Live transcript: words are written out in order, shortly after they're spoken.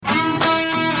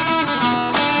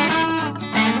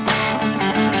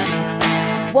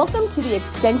Welcome to the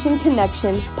Extension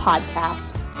Connection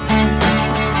podcast.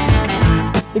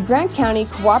 The Grant County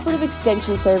Cooperative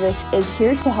Extension Service is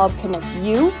here to help connect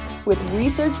you with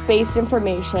research-based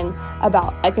information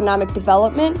about economic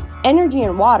development, energy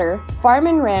and water, farm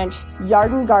and ranch,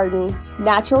 yard and garden,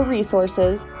 natural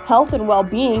resources, health and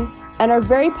well-being, and our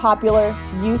very popular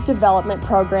youth development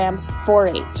program,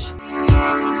 4-H.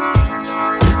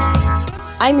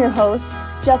 I'm your host,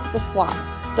 Jessica Swap,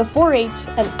 the 4-H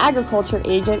and agriculture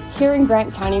agent here in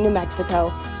Grant County, New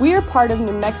Mexico. We are part of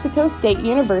New Mexico State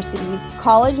University's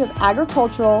College of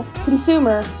Agricultural,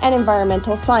 Consumer, and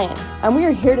Environmental Science, and we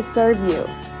are here to serve you.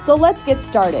 So let's get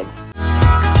started.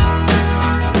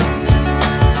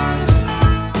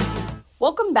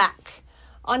 Welcome back.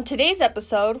 On today's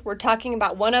episode, we're talking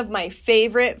about one of my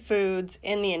favorite foods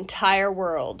in the entire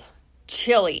world,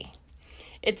 chili.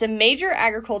 It's a major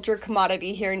agriculture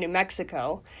commodity here in New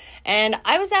Mexico, and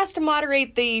I was asked to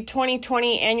moderate the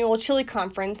 2020 annual chili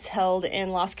conference held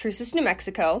in Las Cruces, New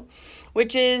Mexico,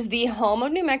 which is the home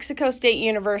of New Mexico State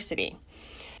University.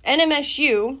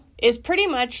 NMSU is pretty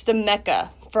much the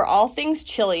mecca for all things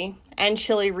chili and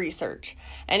chili research,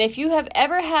 and if you have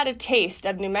ever had a taste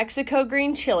of New Mexico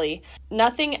green chili,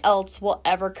 nothing else will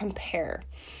ever compare.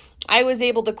 I was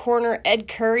able to corner Ed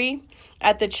Curry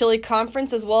at the chili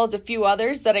conference, as well as a few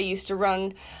others that I used to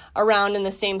run around in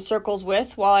the same circles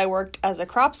with while I worked as a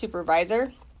crop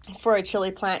supervisor for a chili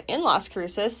plant in Las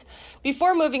Cruces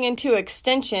before moving into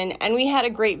extension, and we had a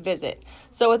great visit.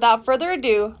 So without further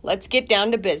ado, let's get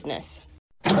down to business.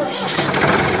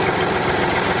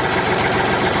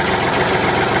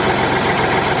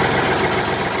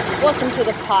 Welcome to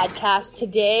the podcast.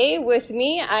 Today with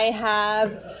me I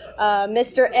have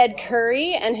Mr. Ed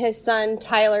Curry and his son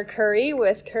Tyler Curry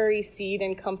with Curry Seed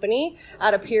and Company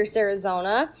out of Pierce,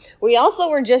 Arizona. We also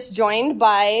were just joined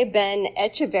by Ben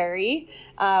Echeverry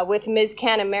with Ms.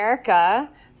 Can America.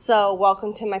 So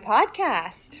welcome to my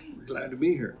podcast. Glad to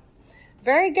be here.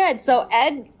 Very good. So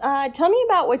Ed, tell me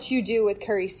about what you do with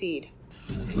Curry Seed.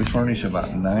 We furnish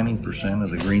about 90%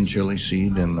 of the green chili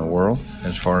seed in the world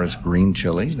as far as green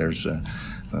chili. There's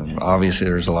obviously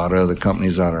there's a lot of other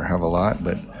companies out there have a lot,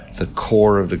 but the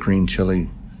core of the green chili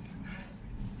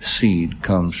seed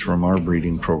comes from our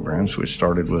breeding programs, which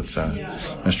started with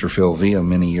Mr. Phil Villa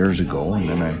many years ago, and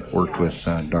then I worked with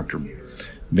Dr.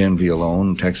 Ben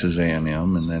Villone, Texas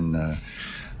A&M, and then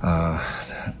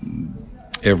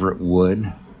Everett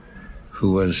Wood,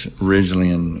 who was originally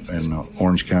in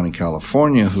Orange County,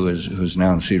 California, who is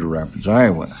now in Cedar Rapids,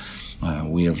 Iowa.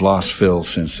 We have lost Phil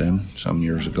since then, some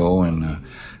years ago, and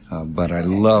but I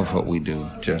love what we do,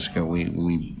 Jessica.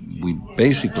 We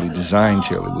basically design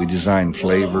chili. We design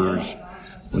flavors.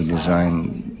 We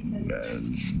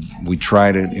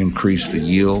try to increase the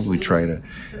yield.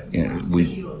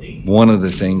 One of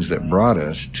the things that brought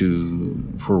us to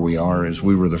where we are is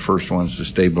we were the first ones to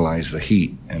stabilize the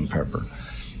heat in pepper.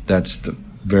 That's the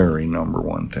very number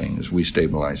one thing, is we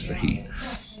stabilize the heat.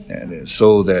 And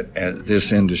so that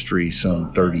this industry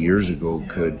some 30 years ago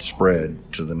could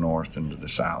spread to the north and to the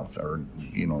south, or,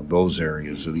 those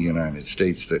areas of the United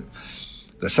States that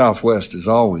the Southwest has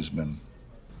always been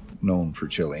known for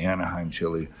chili. Anaheim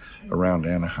chili, around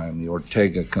Anaheim. The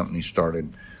Ortega company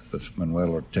started with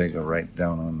Manuel Ortega right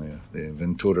down on the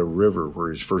Ventura River where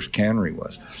his first cannery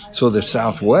was. So the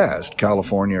Southwest,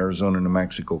 California, Arizona, New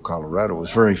Mexico, Colorado,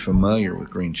 was very familiar with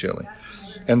green chili.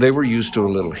 And they were used to a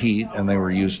little heat, and they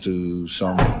were used to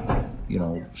some,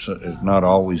 not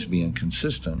always being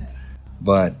consistent.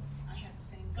 But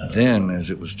then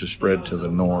as it was to spread to the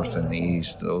north and the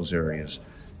east, those areas,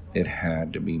 it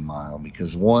had to be mild,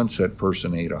 because once that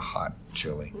person ate a hot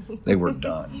chili, they were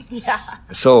done. Yeah.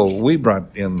 So we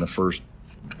brought in the first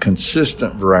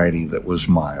consistent variety that was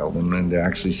mild, and it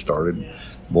actually started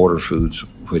Border Foods,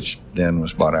 which then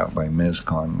was bought out by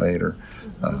Mezcon later.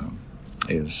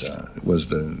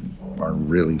 Was our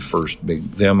really first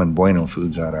big, them and Bueno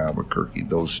Foods out of Albuquerque.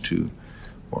 Those two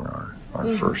were our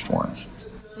first ones.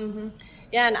 Mm-hmm.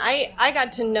 Yeah, and I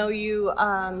got to know you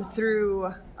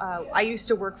through, I used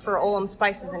to work for Olam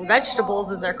Spices and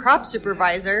Vegetables as their crop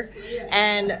supervisor,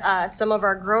 and some of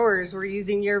our growers were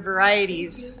using your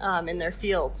varieties in their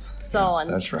fields. So,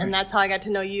 that's right. And that's how I got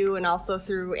to know you, and also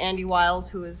through Andy Wiles,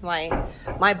 who was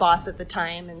my boss at the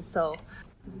time, and so.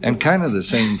 And kind of the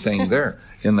same thing there.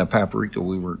 In the paprika,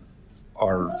 we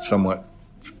are somewhat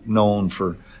known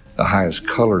for the highest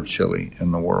colored chili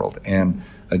in the world. And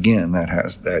again,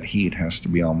 that heat has to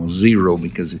be almost zero,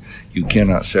 because you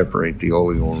cannot separate the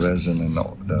oleal resin and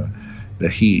the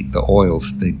heat, the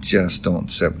oils. They just don't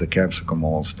the capsicum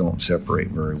oils don't separate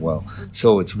very well.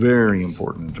 So it's very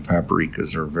important that the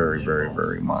paprikas are very, very,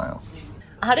 very mild.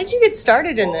 How did you get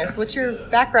started in this? What's your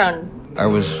background? I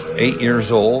was 8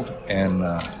 years old, and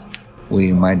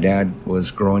my dad was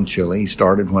growing chili. He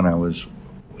started in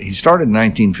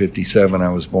 1957. I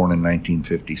was born in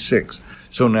 1956.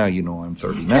 So now I'm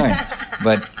 39.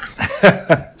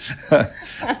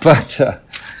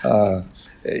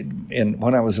 And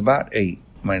when I was about 8,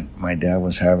 my dad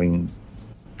was having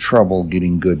trouble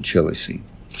getting good chili seed.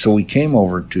 So we came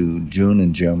over to June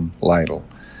and Jim Lytle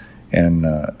and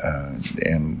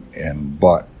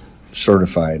bought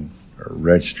certified or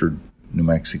registered New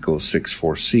Mexico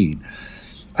 6-4 seed.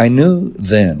 I knew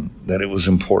then that it was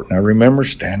important. I remember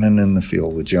standing in the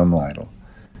field with Jim Lytle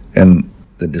and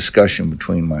the discussion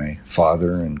between my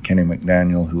father and Kenny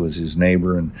McDaniel, who was his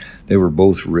neighbor, and they were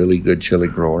both really good chili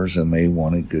growers and they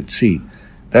wanted good seed.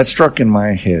 That struck in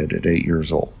my head at 8 years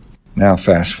old. Now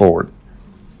fast forward,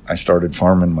 I started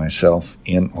farming myself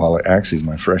actually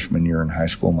my freshman year in high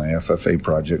school, my FFA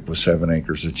project was 7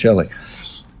 acres of chili.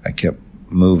 I kept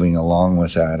moving along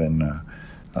with that, and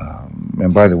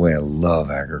by the way, I love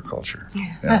agriculture.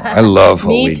 I love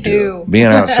what we do. Being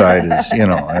outside is,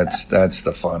 that's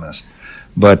the funnest.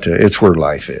 But it's where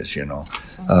life is,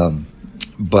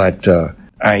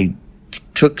 I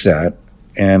took that,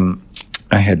 and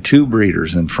I had 2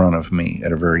 breeders in front of me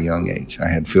at a very young age. I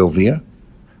had Phil Villa,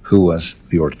 who was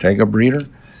the Ortega breeder,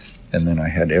 and then I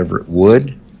had Everett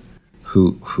Wood,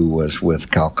 who was with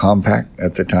Cal Compact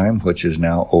at the time, which is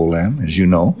now Olam, as you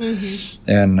know.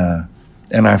 Mm-hmm.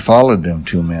 And I followed them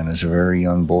 2 men as a very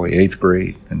young boy, 8th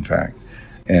grade, in fact.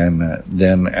 And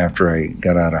then after I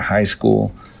got out of high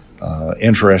school,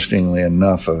 interestingly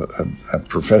enough, a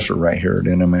professor right here at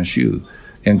NMSU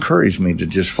encouraged me to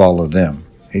just follow them.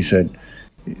 He said,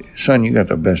 "Son, you got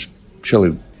the best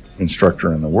chili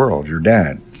instructor in the world, your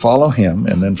dad. Follow him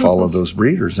and then follow those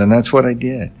breeders." And that's what I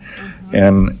did.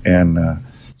 Mm-hmm.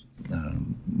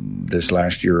 This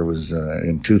last year was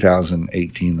in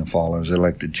 2018, the fall. I was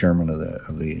elected chairman of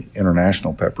the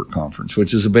International Pepper Conference,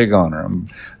 which is a big honor.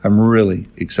 I'm really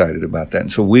excited about that.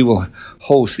 And so we will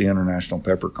host the International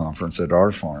Pepper Conference at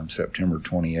our farm September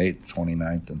 28th,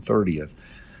 29th, and 30th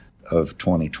of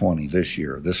 2020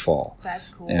 this fall. That's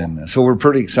cool. And so we're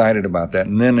pretty excited about that.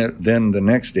 And then the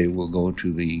next day we'll go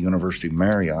to the University of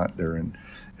Marriott there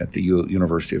at the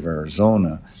University of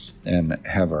Arizona and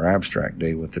have our abstract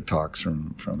day with the talks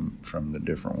from the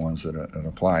different ones that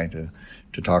apply to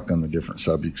talk on the different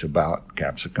subjects about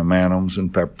capsicum anums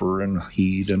and pepper and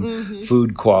heat and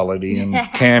food quality and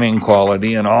canning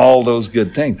quality and all those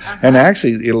good things. Uh-huh. And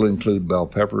actually it'll include bell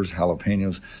peppers,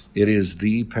 jalapenos. It is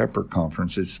the pepper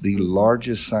conference. It's the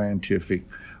largest scientific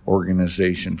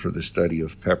organization for the study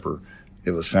of pepper.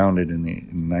 It was founded in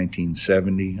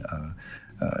 1970.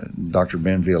 Dr.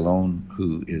 Ben Villone,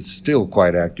 who is still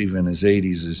quite active in his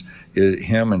 80s, is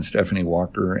him and Stephanie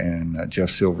Walker and Jeff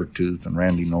Silvertooth and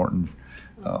Randy Norton,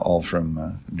 all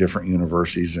from different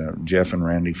universities. Jeff and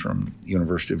Randy from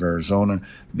University of Arizona,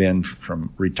 Ben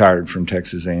retired from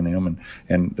Texas A&M,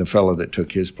 and the fellow that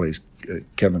took his place,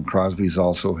 Kevin Crosby's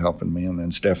also helping me, and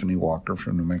then Stephanie Walker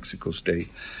from New Mexico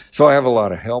State. So I have a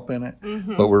lot of help in it,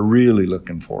 but we're really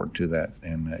looking forward to that,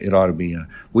 and it ought to be.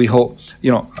 We hope,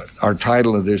 our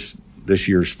title of this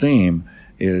year's theme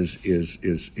is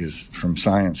from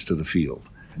science to the field.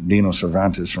 Dino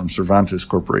Cervantes from Cervantes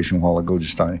Corporation a while ago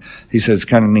he says it's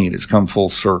kind of neat. It's come full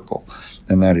circle,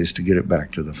 and that is to get it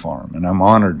back to the farm. And I'm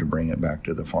honored to bring it back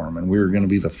to the farm. And we're going to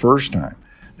be the first time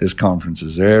this conference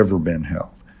has ever been held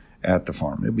at the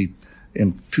farm. It'll be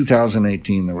in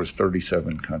 2018. There was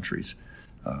 37 countries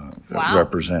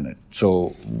represented.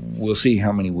 So we'll see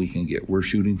how many we can get. We're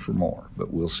shooting for more,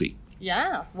 but we'll see.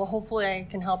 Yeah, well, hopefully I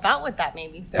can help out with that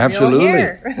maybe. So absolutely.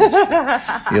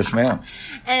 Yes, ma'am.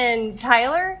 And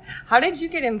Tyler, how did you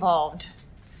get involved?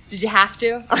 Did you have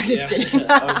to? I'm just kidding.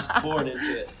 I was born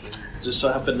into it. Just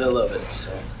so happened to love it.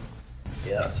 So,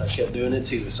 so I kept doing it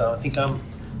too. So I think I'm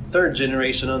 3rd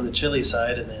generation on the chili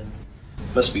side, and then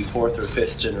must be 4th or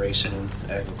 5th generation in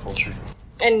agriculture.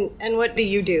 And what do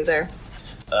you do there?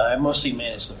 I mostly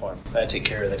manage the farm. I take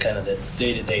care of the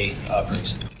day-to-day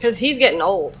operations. Because he's getting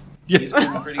old. He's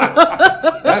getting pretty old.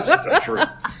 That's the truth.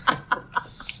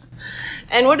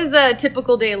 And what does a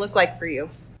typical day look like for you?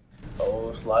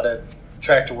 Oh, a lot of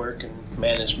tractor work and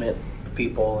management of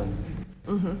people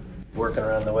and working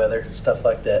around the weather, stuff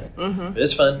like that. But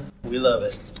it's fun. We love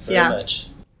it very much.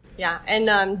 Yeah.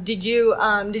 And did you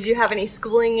have any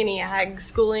schooling, any ag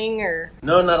schooling, or?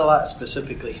 No, not a lot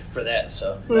specifically for that.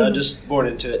 So no, just born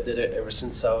into it. Did it ever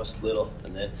since I was little,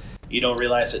 and then you don't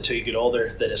realize it till you get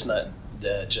older that it's not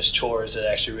just chores. It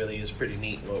actually really is pretty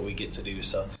neat what we get to do.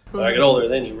 So when I get older,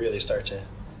 then you really start to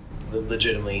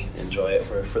legitimately enjoy it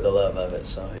for the love of it.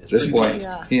 So it's This boy,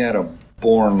 Yeah. he had a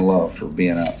born love for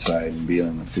being outside and being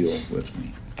in the field with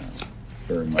me.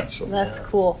 Very much so. That's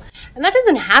cool. And that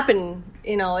doesn't happen,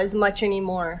 as much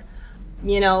anymore.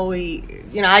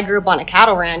 I grew up on a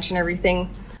cattle ranch and everything.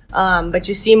 But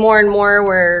you see more and more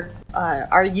where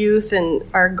our youth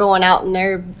are going out and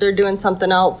they're doing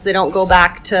something else. They don't go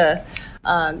back to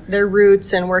their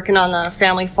roots and working on the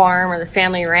family farm or the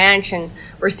family ranch. And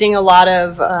we're seeing a lot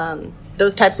of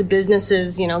those types of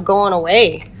businesses, going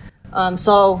away.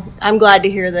 So I'm glad to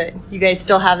hear that you guys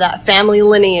still have that family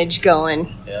lineage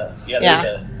going. Yeah. There's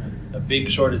a big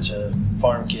shortage of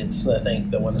farm kids, I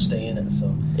think, that want to stay in it.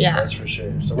 So that's for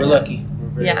sure. So we're lucky.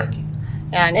 We're very lucky.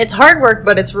 And it's hard work,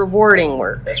 but it's rewarding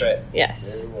work. That's right.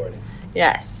 Yes. Very rewarding.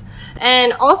 Yes.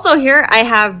 And also here I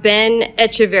have Ben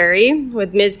Echeverry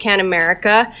with Ms. Can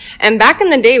America. And back in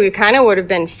the day, we kind of would have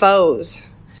been foes.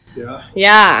 Yeah.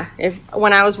 Yeah.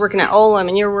 When I was working at Olam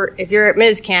and if you're at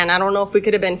Ms. Can, I don't know if we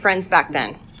could have been friends back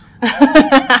then.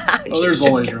 There's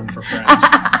always room for friends.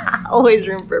 Always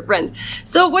room for friends.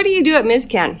 So what do you do at Ms.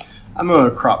 Can? I'm a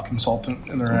crop consultant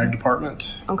in their ag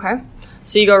department. Okay.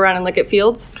 So you go around and look at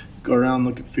fields? Go around,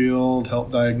 look at field,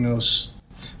 help diagnose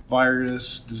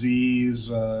virus,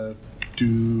 disease,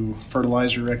 do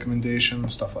fertilizer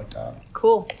recommendations, stuff like that.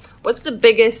 Cool. What's the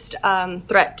biggest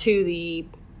threat to the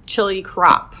chili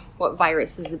crop? What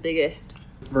virus is the biggest?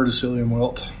 Verticillium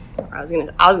wilt. I was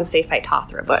gonna say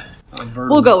Phytophthora, but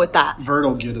we'll go with that. Vert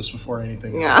will get us before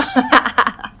anything Yeah. else.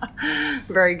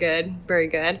 Very good. Very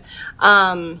good.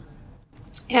 Do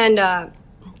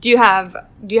you have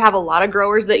a lot of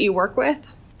growers that you work with?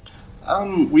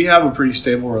 We have a pretty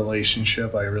stable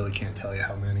relationship. I really can't tell you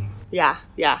how many. Yeah.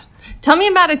 Tell me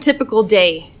about a typical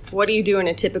day. What do you do in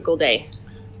a typical day?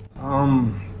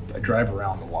 I drive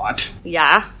around a lot.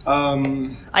 Yeah.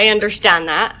 I understand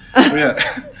that.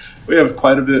 We have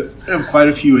quite a bit. We have quite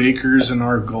a few acres, and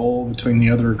our goal between the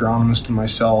other agronomist and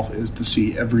myself is to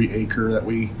see every acre that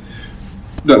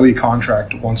we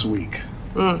contract once a week,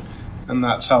 and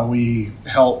that's how we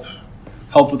help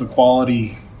with the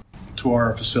quality to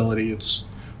our facility.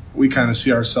 We kind of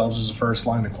see ourselves as the first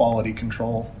line of quality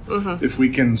control. Mm-hmm. If we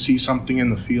can see something in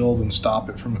the field and stop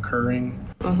it from occurring,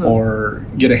 or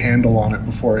get a handle on it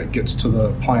before it gets to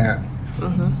the plant,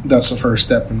 that's the first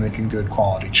step in making good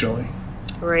quality chili.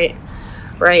 Right.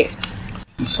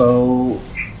 So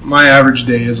my average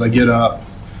day is I get up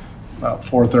about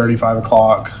 4:30, 5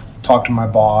 o'clock, talk to my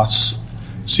boss,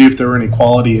 see if there were any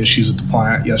quality issues at the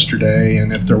plant yesterday,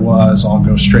 and if there was, I'll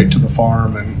go straight to the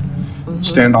farm and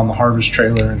stand on the harvest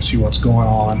trailer and see what's going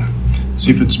on,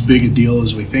 see if it's as big a deal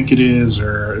as we think it is,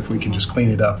 or if we can just clean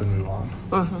it up and move on.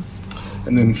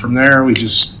 And then from there, we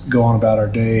just go on about our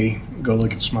day, go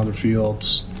look at some other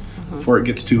fields before it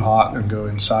gets too hot, and then go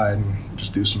inside and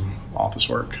just do some office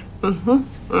work.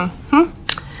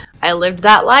 I lived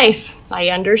that life. I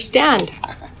understand.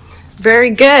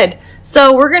 Very good.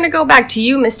 So we're going to go back to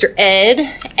you, Mr. Ed,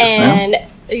 and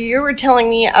you were telling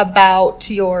me about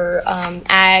your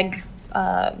ag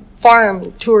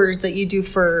farm tours that you do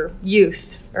for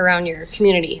youth around your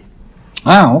community.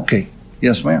 Okay.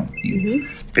 Yes, ma'am.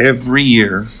 Every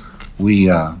year we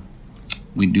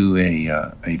do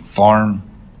a farm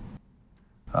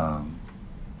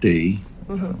day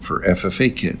for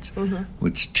FFA kids.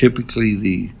 It's typically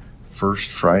the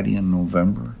first Friday in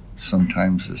November,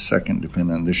 sometimes the second,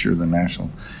 depending on this year the National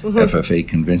FFA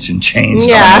convention changed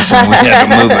on us, and we had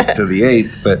to move it to the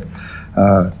 8th. But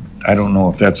I don't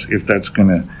know if that's going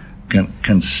to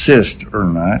consist or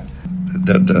not.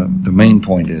 The main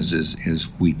point is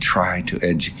we try to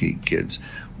educate kids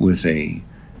with a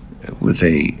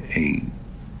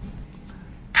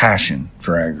passion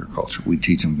for agriculture. We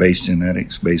teach them base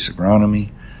genetics, base agronomy.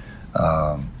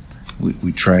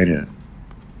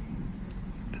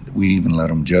 We even let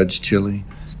them judge chili,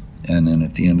 and then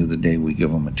at the end of the day, we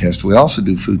give them a test. We also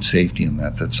do food safety in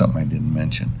that. That's something I didn't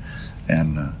mention.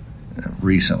 And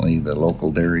recently, the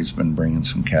local dairy's been bringing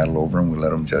some cattle over, and we let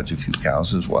them judge a few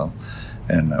cows as well.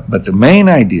 And but the main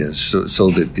idea is so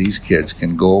that these kids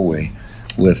can go away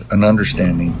with an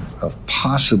understanding of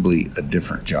possibly a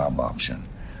different job option.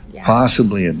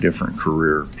 Possibly a different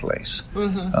career place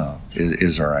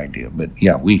is our idea. But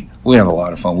yeah, we have a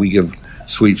lot of fun. We give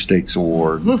sweepstakes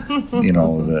award,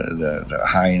 the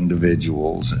high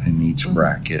individuals in each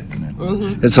bracket.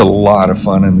 And it's a lot of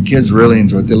fun, and the kids really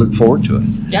enjoy it. They look forward to it.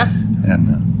 Yeah.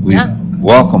 And we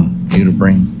welcome you to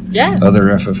bring other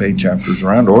FFA chapters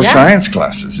around, or science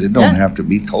classes. It don't have to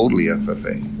be totally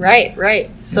FFA. Right.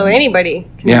 So anybody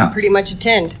can pretty much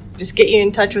attend. Just get you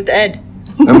in touch with Ed.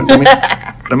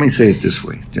 Let me say it this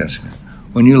way, Jessica.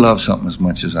 When you love something as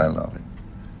much as I love it,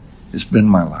 It's been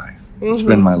my life. It's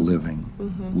been my living.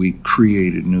 We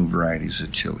created new varieties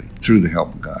of chili through the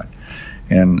help of God.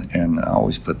 And I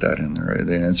always put that in there.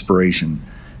 The inspiration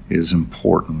is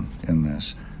important in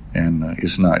this. And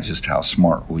it's not just how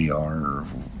smart we are.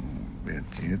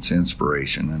 It's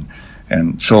inspiration.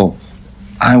 And so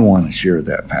I want to share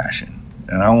that passion.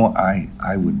 And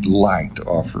I would like to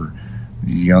offer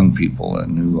young people a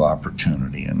new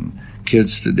opportunity. And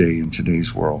kids today, in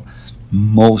today's world,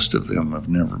 most of them have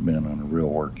never been on a real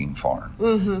working farm.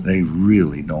 They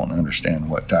really don't understand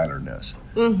what Tyler does.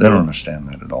 They don't understand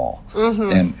that at all.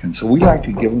 And so we like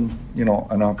to give them,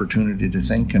 an opportunity to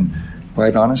think. And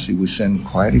quite honestly, we send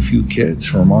quite a few kids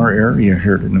from our area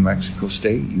here to New Mexico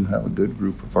State. You have a good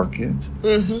group of our kids.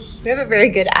 We have a very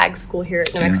good ag school here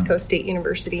at New Mexico State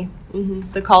University,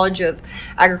 the College of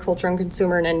Agriculture and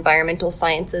Consumer and Environmental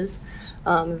Sciences.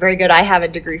 Very good. I have a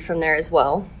degree from there as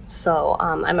well. So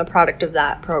I'm a product of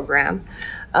that program.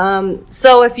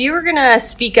 So if you were going to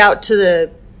speak out to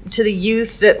the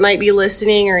youth that might be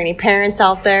listening, or any parents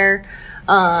out there,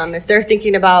 if they're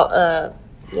thinking about a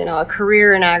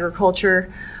career in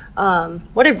agriculture,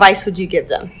 what advice would you give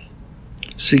them?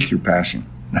 Seek your passion.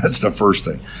 That's the first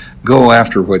thing. Go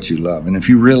after what you love. And if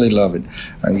you really love it,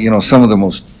 some of the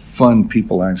most fun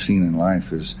people I've seen in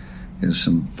life is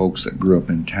some folks that grew up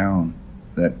in town,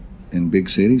 that in big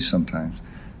cities sometimes,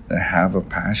 that have a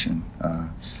passion.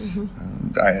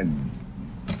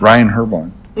 Ryan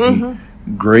Herbon,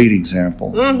 great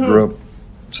example. Grew up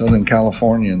Southern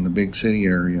California in the big city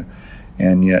area,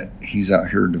 and yet he's out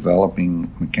here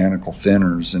developing mechanical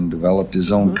thinners and developed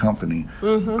his own company.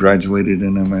 Graduated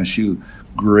in MSU.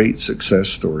 Great success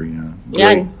story.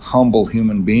 Great, humble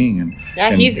human being.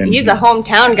 He's a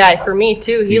hometown guy for me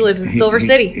too. He lives in Silver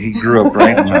City. He grew up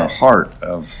right in the heart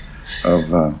of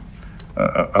that.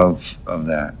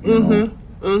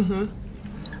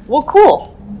 Well,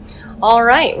 cool. All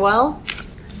right. Well,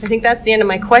 I think that's the end of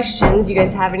my questions. You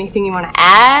guys have anything you want to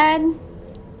add?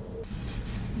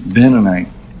 Ben and I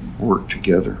work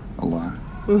together a lot,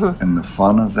 and the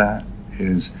fun of that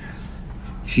is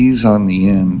he's on the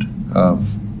end of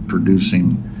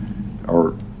producing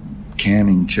or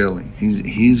canning chili.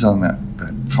 He's on that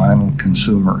final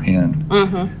consumer end.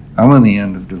 I'm on the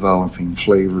end of developing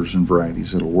flavors and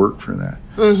varieties that'll work for that.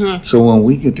 So when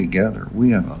we get together,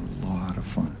 we have a lot of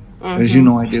fun. As you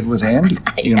know, I did with Andy,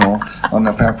 on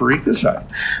the paprika side.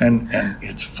 And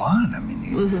it's fun. I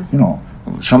mean,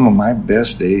 some of my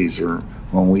best days are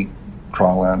when we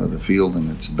crawl out of the field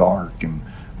and it's dark and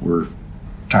we're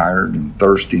tired and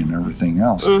thirsty and everything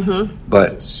else.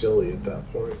 But it's silly at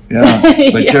that point. Yeah,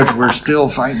 but yet we're still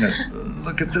fighting it.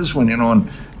 Look at this one,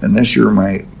 and this year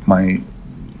my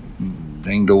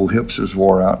danged old hips was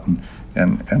wore out,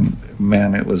 and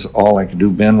man, it was all I could do.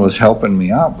 Ben was helping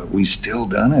me out, but we still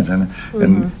done it.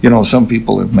 And some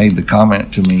people have made the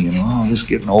comment to me, oh, this is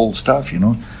getting old stuff,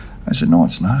 I said, no,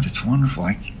 it's not. It's wonderful.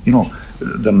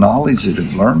 The knowledge that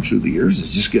I've learned through the years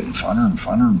is just getting funner and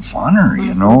funner and funner,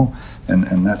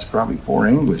 And that's probably poor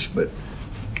English, but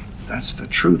that's the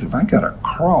truth. If I got to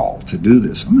crawl to do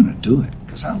this, I'm going to do it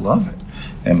because I love it.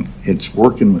 And it's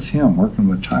working with him, working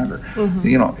with Tyler.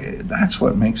 That's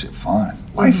what makes it fun.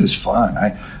 Life is fun.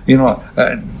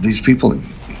 These people,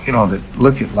 that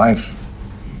look at life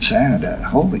sad,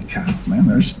 holy cow, man,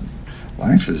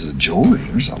 life is a joy.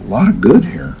 There's a lot of good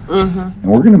here. And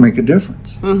we're going to make a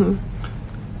difference.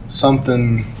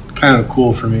 Something kind of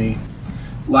cool for me.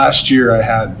 Last year I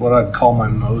had what I'd call my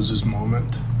Moses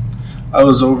moment. I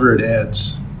was over at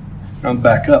Ed's. I'll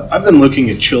back up. I've been looking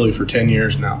at chili for 10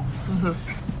 years now.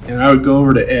 And I would go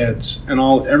over to Ed's and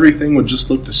everything would just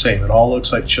look the same. It all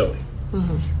looks like chili.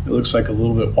 It looks like a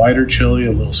little bit whiter chili,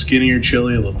 a little skinnier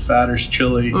chili, a little fatter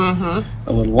chili, a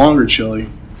little longer chili.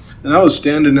 And I was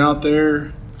standing out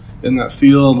there in that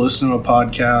field listening to a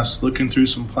podcast, looking through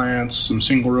some plants, some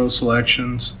single row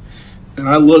selections. And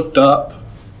I looked up,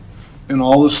 and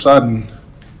all of a sudden,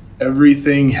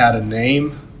 everything had a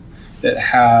name, it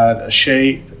had a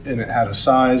shape, and it had a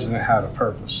size, and it had a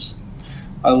purpose.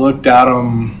 I looked at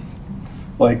them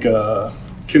like a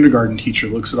kindergarten teacher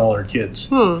looks at all her kids.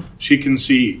 She can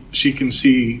see,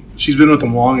 she's been with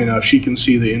them long enough, she can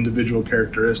see the individual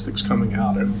characteristics coming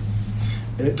out of them.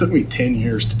 And it took me 10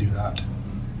 years to do that.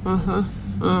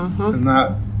 And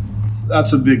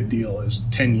that's a big deal, is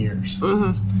 10 years.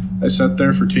 I sat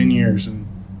there for 10 years and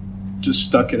just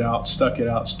stuck it out.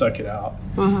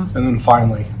 And then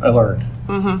finally I learned.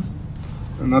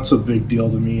 And that's a big deal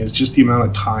to me, is just the amount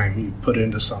of time you put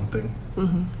into something.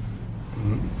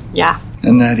 Yeah.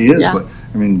 And that is what,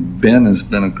 Ben has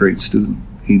been a great student.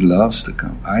 He loves to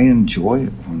come. I enjoy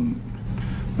it when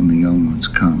and the young ones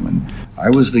come. And I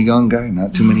was the young guy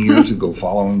not too many years ago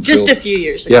following Just Phil. a few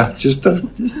years ago. Yeah, just a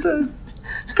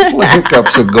couple of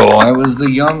hiccups ago. I was the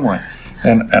young one.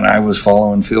 And I was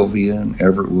following Phil Villa and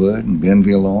Everett Wood and Ben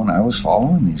Villone. I was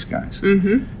following these guys.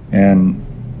 Mm-hmm.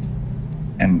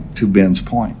 And to Ben's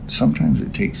point, sometimes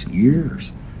it takes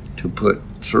years to put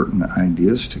certain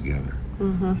ideas together.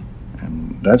 Mm-hmm.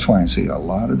 And that's why I say a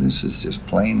lot of this is just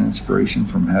plain inspiration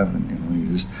from heaven.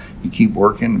 You keep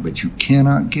working, but you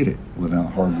cannot get it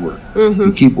without hard work. Mm-hmm.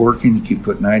 You keep working, you keep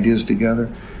putting ideas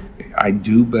together. I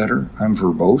do better. I'm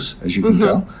verbose, as you can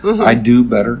tell. Mm-hmm. I do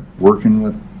better working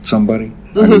with somebody.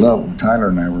 Mm-hmm. I love, Tyler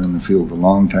and I were in the field a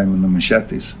long time in the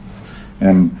machetes.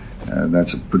 And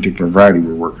that's a particular variety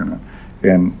we're working on.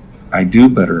 And I do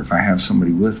better if I have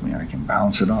somebody with me. I can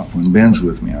bounce it off. When Ben's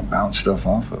with me, I bounce stuff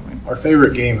off of him. Our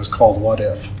favorite game is called What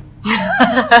If.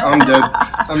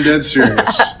 I'm dead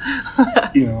serious.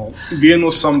 Being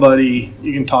with somebody,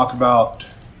 you can talk about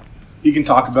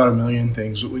a million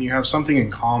things, but when you have something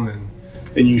in common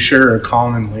and you share a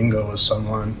common lingo with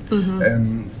someone, Mm-hmm.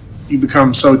 and you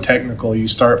become so technical, you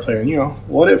start playing,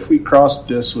 what if we crossed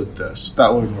this with this?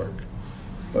 That would work.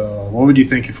 What would you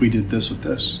think if we did this with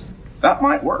this? That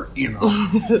might work, And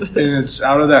it's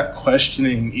out of that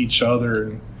questioning each other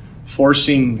and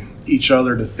forcing each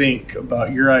other to think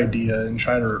about your idea and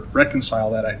try to reconcile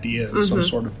that idea in some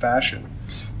sort of fashion.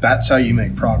 That's how you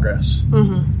make progress.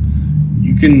 Mm-hmm.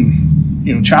 You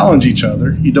can, challenge each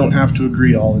other. You don't have to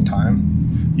agree all the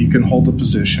time. You can hold a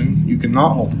position. You can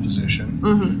not hold a position.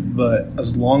 Mm-hmm. But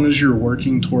as long as you're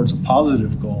working towards a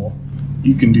positive goal,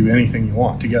 you can do anything you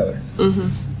want together.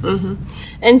 Mm-hmm. Mm-hmm.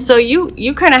 And so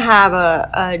you kind of have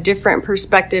a different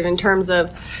perspective in terms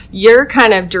of you're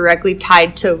kind of directly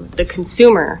tied to the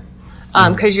consumer,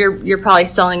 because you're probably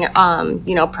selling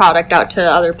product out to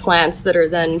other plants that are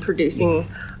then producing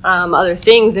other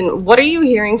things. And what are you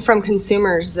hearing from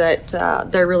consumers that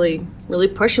they're really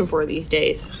pushing for these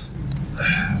days?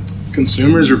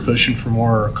 Consumers are pushing for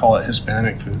more, call it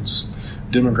Hispanic foods.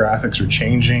 Demographics are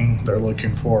changing. They're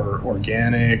looking for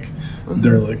organic. Mm-hmm.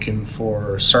 They're looking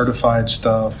for certified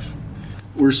stuff.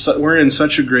 We're in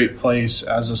such a great place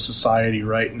as a society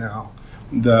right now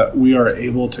that we are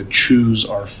able to choose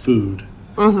our food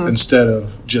instead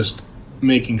of just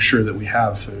making sure that we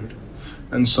have food.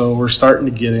 And so we're starting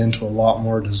to get into a lot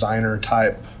more designer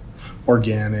type,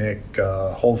 organic,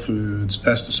 whole foods,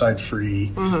 pesticide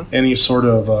free, any sort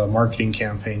of marketing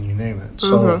campaign, you name it.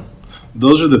 So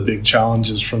those are the big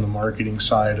challenges from the marketing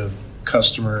side of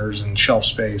customers and shelf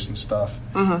space and stuff,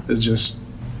 is just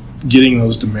getting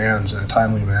those demands in a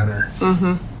timely manner.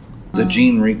 The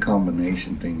gene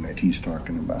recombination thing that he's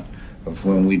talking about, of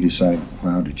when we decide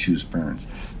how to choose parents,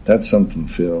 that's something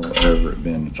Phil, Everett,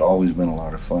 Ben, it's always been a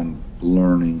lot of fun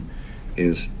learning.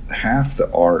 Is half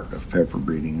the art of pepper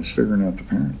breeding is figuring out the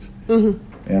parents.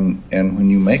 And when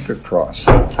you make a cross,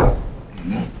 the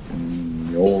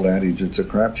old adage, it's a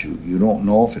crapshoot. You don't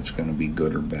know if it's going to be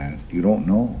good or bad. You don't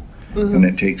know. And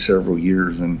it takes several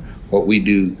years. And what we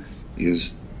do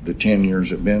is the 10 years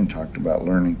that Ben talked about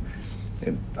learning.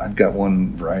 I've got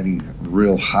one variety,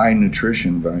 real high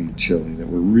nutrition value chili that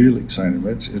we're really excited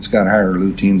about. It's got higher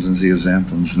luteins and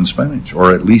zeaxanthins than spinach,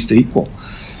 or at least equal.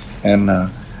 And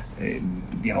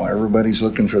everybody's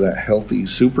looking for that healthy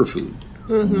superfood.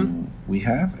 We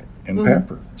have it in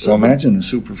pepper. So imagine a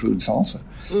superfood salsa.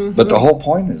 But the whole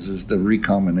point is the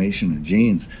recombination of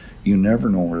genes. You never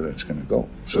know where that's going to go.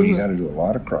 So you got to do a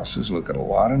lot of crosses, look at a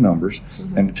lot of numbers,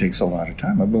 and it takes a lot of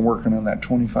time. I've been working on that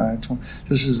 20.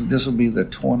 This will be the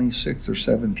 26th or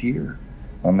 7th year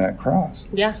on that cross.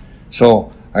 Yeah.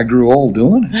 So I grew old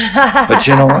doing it. But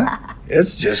you know what?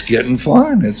 It's just getting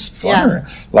fun. It's fun. Yeah.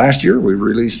 Last year we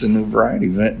released a new variety.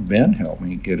 Ben helped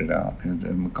me get it out.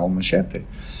 It's called Machete.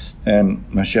 And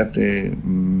Machete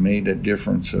made a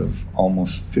difference of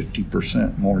almost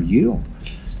 50% more yield.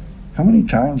 How many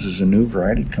times has a new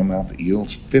variety come out that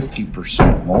yields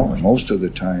 50% more? Most of the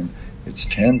time it's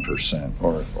 10%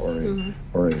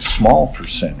 or a small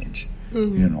percentage,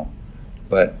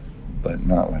 but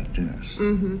not like this.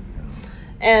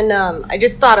 And I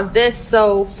just thought of this.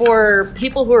 So for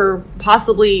people who are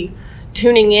possibly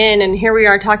tuning in, and here we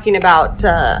are talking about,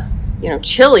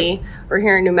 chili, we're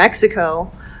here in New Mexico.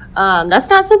 That's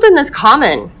not something that's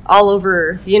common all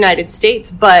over the United States.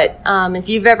 But if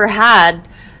you've ever had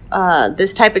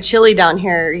this type of chili down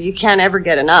here, you can't ever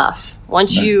get enough.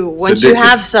 Once you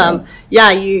have some,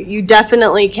 you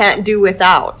definitely can't do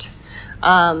without.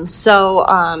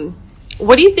 So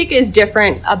what do you think is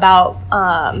different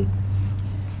about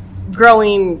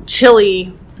growing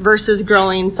chili versus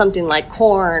growing something like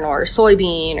corn or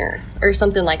soybean or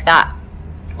something like that?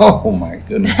 Oh my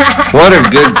goodness. What a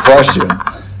good question.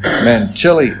 Man,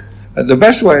 chili, the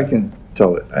best way I can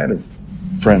tell it, I had a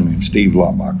friend named Steve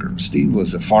Laubacher. Steve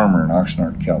was a farmer in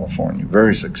Oxnard, California,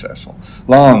 very successful.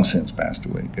 Long since passed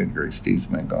away. Good grief, Steve's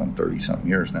been gone 30-something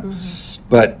years now. Mm-hmm.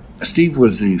 But Steve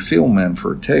was the field man for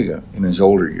Ortega in his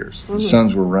older years. His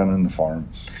sons were running the farm,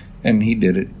 and he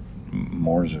did it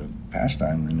more as a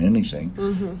pastime than anything.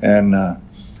 Mm-hmm. And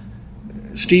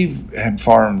Steve had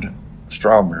farmed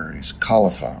strawberries,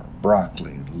 cauliflower,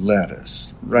 broccoli,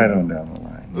 lettuce, right on down the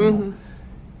line. You know?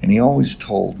 And he always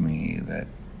told me that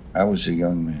I was a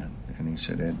young man, and he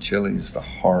said, Ed, chili is the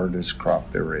hardest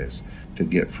crop there is to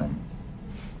get from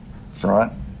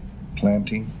front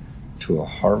planting to a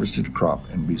harvested crop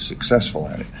and be successful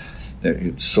at it.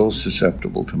 It's so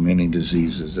susceptible to many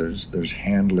diseases. There's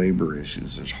hand labor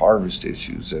issues, there's harvest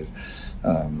issues, there's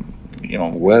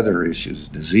weather issues,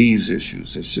 disease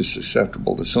issues. It's just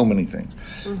susceptible to so many things.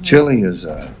 Mm-hmm. Chili is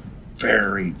a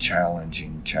very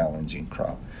challenging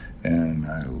crop, and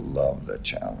I love the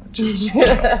challenges.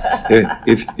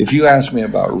 If you ask me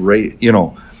about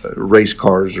race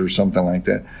cars or something like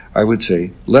that, I would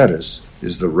say lettuce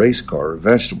is the race car of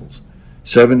vegetables.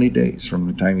 70 days from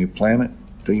the time you plant it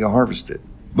till you harvest it.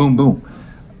 Boom, boom.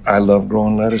 I love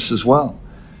growing lettuce as well.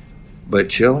 But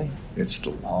chili, it's the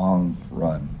long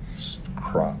run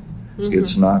crop. Mm-hmm.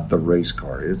 It's not the race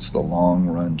car. It's the long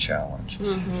run challenge.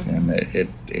 Mm-hmm. And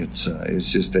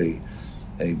it's just a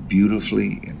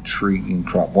beautifully intriguing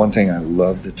crop. One thing I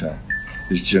love to tell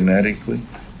is genetically,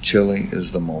 chili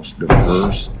is the most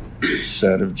diverse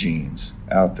set of genes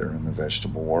out there in the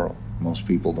vegetable world. Most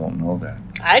people don't know that.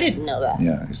 I didn't know that.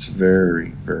 Yeah, it's very,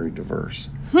 very diverse.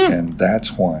 And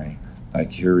that's why,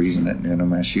 like here even at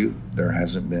NMSU, there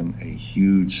hasn't been a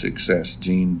huge success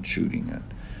gene shooting it.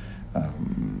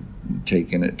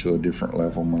 Taking it to a different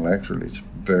level molecularly, it's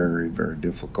very, very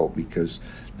difficult because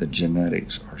the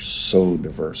genetics are so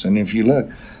diverse. And if you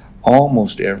look,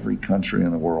 almost every country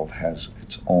in the world has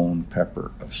its own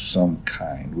pepper of some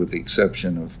kind, with the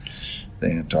exception of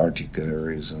the Antarctica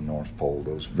areas, the North Pole.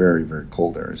 Those very, very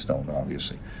cold areas don't,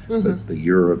 obviously. Mm-hmm. But the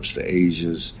Europes, the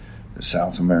Asias, the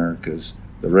South Americas,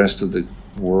 the rest of the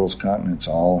world's continents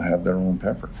all have their own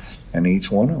pepper. And each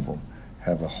one of them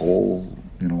have a whole,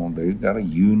 they've got a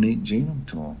unique genome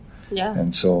to them. Yeah.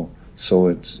 And so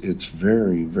it's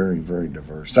very, very, very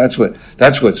diverse. That's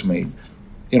what's made,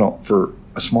 for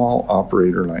a small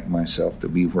operator like myself to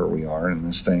be where we are in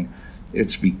this thing.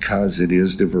 It's because it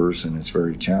is diverse and it's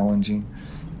very challenging,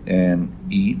 and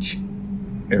each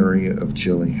area of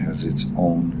chili has its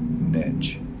own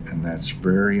niche, and that's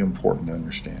very important to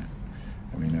understand.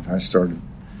 I mean, if I started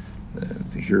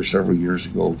here several years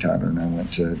ago, Tyler and I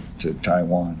went to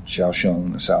Taiwan,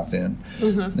 Kaohsiung, the South End,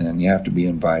 and you have to be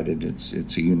invited. It's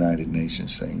a United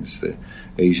Nations thing. It's the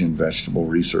Asian Vegetable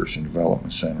Research and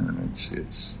Development Center, and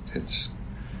it's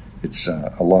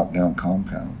a lockdown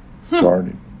compound,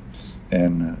 guarded.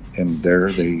 And there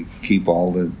they keep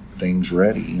all the things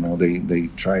ready. They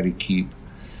try to keep,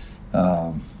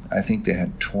 I think they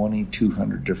had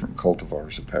 2,200 different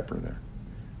cultivars of pepper there.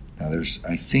 Now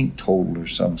I think total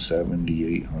there's some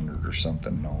 7,800 or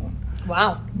something known.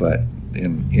 Wow. But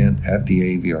at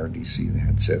the AVRDC they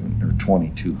had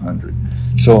 2,200.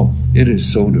 So it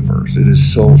is so diverse. It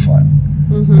is so fun.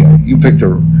 Mm-hmm. Yeah, you pick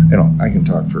I can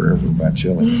talk forever about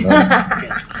chili.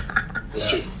 That's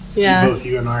true. Yeah. Both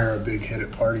you and I are a big hit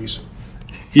at parties.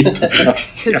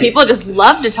 Because people just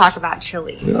love to talk about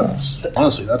chili. Yeah.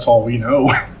 Honestly, that's all we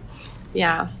know.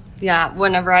 Yeah. Yeah.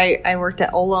 Whenever I worked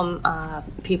at Olam,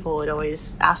 people would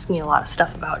always ask me a lot of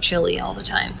stuff about chili all the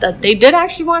time that they did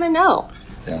actually want to know.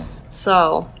 Yeah.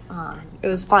 So it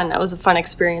was fun. That was a fun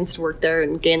experience to work there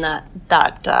and gain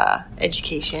that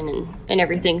education and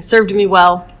everything. Served me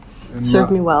well.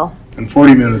 And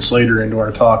 40 minutes later into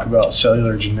our talk about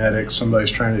cellular genetics, somebody's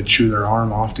trying to chew their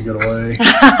arm off to get away.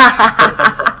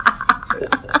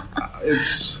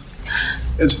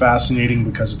 It's fascinating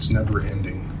because it's never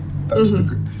ending. That's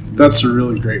the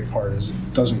really great part, is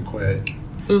it doesn't quit.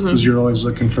 Because you're always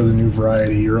looking for the new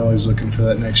variety. You're always looking for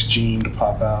that next gene to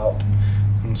pop out.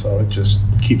 And so it just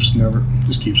keeps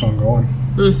on going.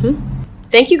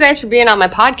 Thank you guys for being on my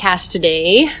podcast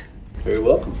today. Very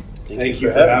welcome. Thank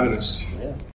you for having us.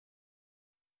 Yeah.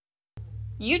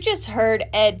 You just heard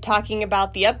Ed talking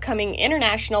about the upcoming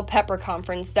International Pepper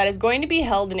Conference that is going to be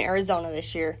held in Arizona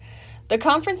this year. The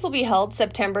conference will be held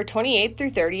September 28th through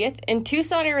 30th in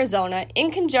Tucson, Arizona, in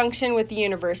conjunction with the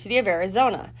University of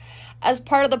Arizona. As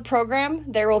part of the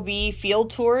program, there will be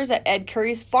field tours at Ed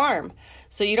Curry's farm,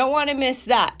 so you don't want to miss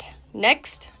that.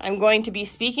 Next, I'm going to be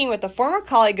speaking with a former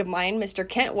colleague of mine, Mr.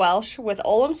 Kent Welsh, with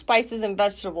Olam Spices and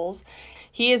Vegetables.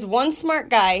 He is one smart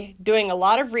guy doing a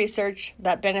lot of research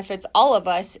that benefits all of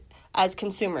us as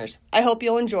consumers. I hope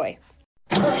you'll enjoy.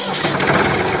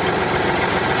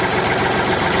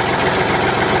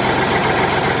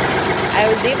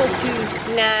 I was able to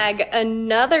snag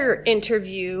another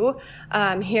interview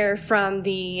here from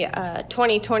the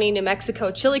 2020 New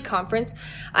Mexico Chili Conference.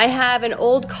 I have an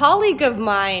old colleague of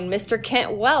mine, Mr.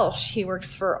 Kent Welsh. He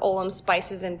works for Olam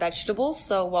Spices and Vegetables.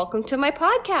 So welcome to my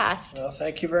podcast. Well,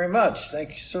 thank you very much.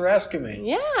 Thanks for asking me.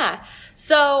 Yeah.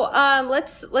 So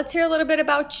let's hear a little bit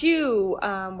about you,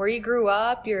 where you grew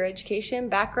up, your education,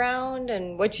 background,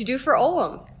 and what you do for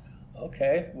Olam.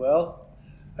 Okay. Well,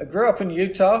 I grew up in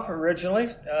Utah originally.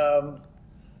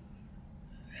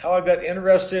 How I got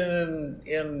interested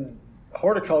in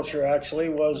horticulture actually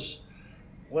was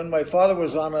when my father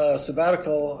was on a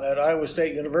sabbatical at Iowa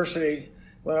State University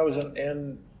when I was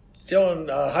still in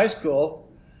high school.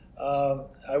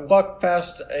 I walked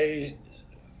past a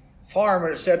farm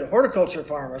and it said horticulture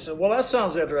farm. I said, well, that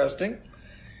sounds interesting.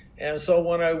 And so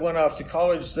when I went off to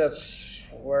college, that's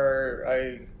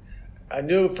where I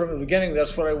knew from the beginning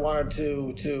that's what I wanted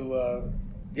to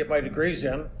get my degrees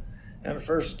in. And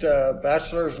first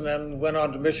bachelor's, and then went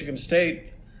on to Michigan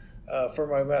State for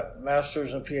my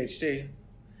master's and PhD.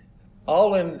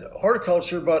 All in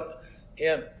horticulture, but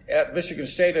at Michigan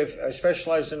State I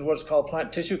specialized in what's called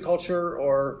plant tissue culture,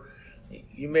 or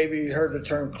you maybe heard the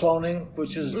term cloning,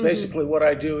 which is basically what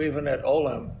I do even at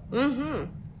Olam. Mm-hmm.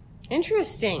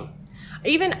 Interesting.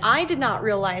 Even I did not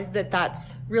realize that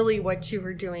that's really what you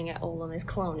were doing at Olam, is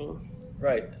cloning.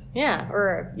 Right. Yeah,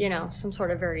 or, some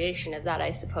sort of variation of that,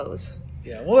 I suppose.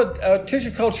 Yeah, well,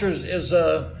 tissue culture is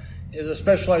a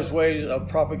specialized way of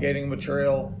propagating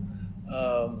material,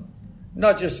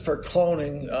 not just for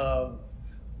cloning,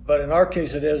 but in our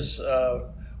case it is,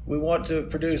 we want to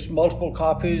produce multiple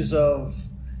copies of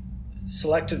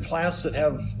selected plants that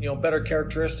have, better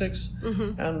characteristics.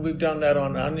 Mm-hmm. And we've done that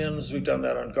on onions, we've done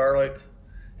that on garlic.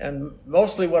 And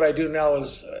mostly what I do now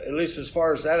is, at least as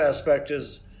far as that aspect,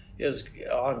 is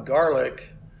on garlic.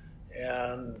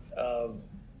 And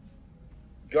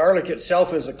garlic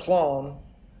itself is a clone.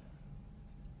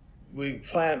 We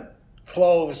plant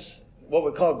cloves. What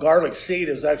we call garlic seed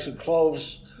is actually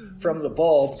cloves from the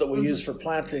bulb that we use for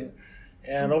planting.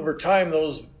 And over time,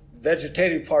 those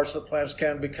vegetative parts of the plants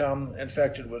can become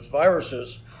infected with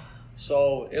viruses.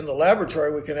 So in the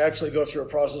laboratory, we can actually go through a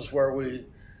process where we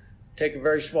take a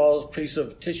very small piece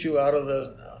of tissue out of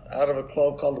a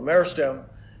clove called the meristem,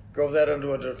 grow that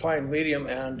into a defined medium,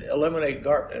 and eliminate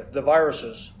the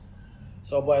viruses.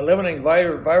 So by eliminating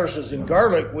viruses in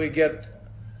garlic, we get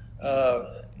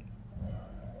up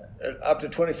to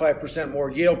 25%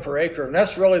 more yield per acre, and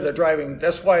that's really the driving.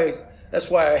 That's why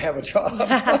I have a job.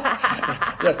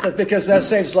 Because that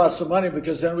saves lots of money,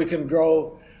 because then we can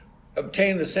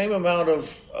obtain the same amount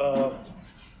of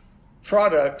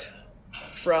product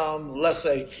from less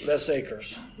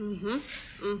acres. Mm-hmm.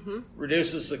 Mm-hmm.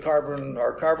 Reduces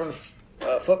our carbon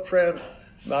footprint,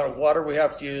 amount of water we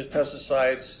have to use,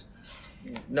 pesticides,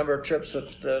 number of trips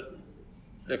that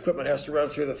the equipment has to run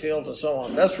through the field, and so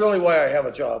on. That's really why I have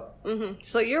a job. Mm-hmm.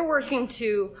 So you're working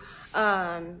to,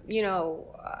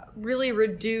 really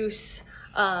reduce,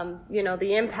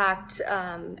 the impact,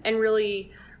 and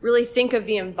really think of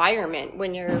the environment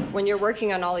when you're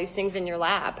working on all these things in your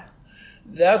lab.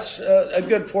 That's a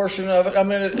good portion of it. I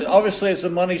mean, obviously, it's the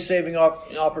money-saving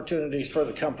opportunities for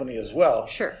the company as well.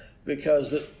 Sure.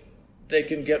 Because they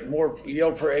can get more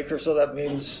yield per acre, so that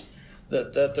means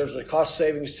that there's a cost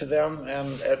savings to them,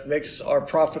 and it makes our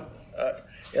profit.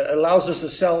 It allows us to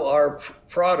sell our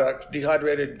product,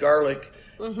 dehydrated garlic,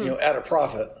 at a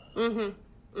profit.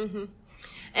 Mm-hmm. Mm-hmm.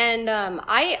 And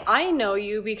I know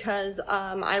you because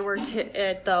I worked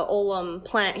at the Olam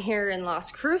plant here in Las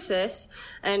Cruces,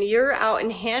 and you're out in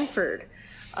Hanford.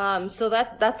 So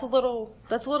that's a little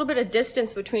bit of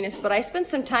distance between us. But I spent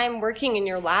some time working in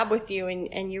your lab with you,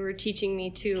 and you were teaching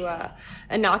me to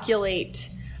inoculate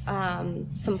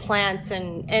some plants,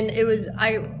 and it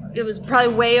was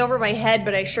probably way over my head,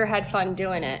 but I sure had fun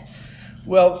doing it.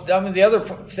 Well, I mean, the other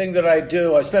thing that I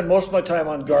do, I spend most of my time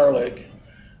on garlic,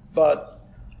 but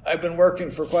I've been working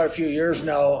for quite a few years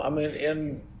now. I mean,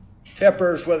 in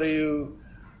peppers, whether you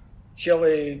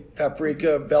chili,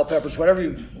 paprika, bell peppers,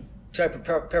 whatever type of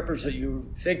peppers that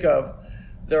you think of,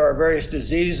 there are various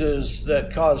diseases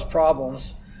that cause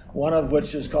problems, one of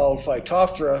which is called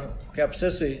Phytophthora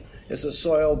capsicum. It's a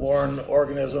soil-borne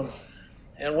organism.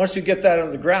 And once you get that in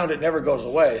the ground, it never goes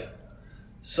away.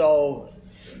 So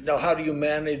now how do you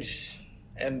manage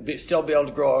and still be able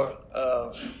to grow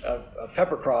a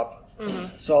pepper crop?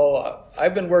 Mm-hmm. So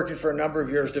I've been working for a number of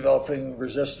years developing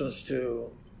resistance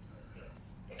to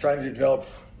trying to develop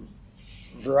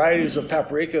varieties of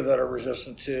paprika that are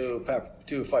resistant to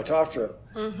Phytophthora.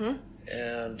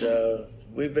 And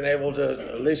we've been able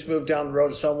to at least move down the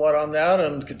road somewhat on that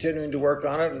and continuing to work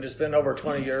on it. And it's been over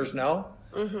 20 years now.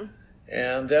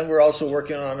 And then we're also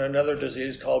working on another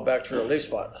disease called bacterial leaf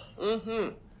spot.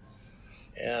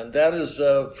 And that is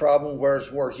a problem where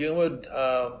it's more humid.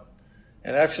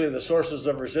 And actually the sources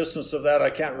of resistance of that, I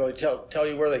can't really tell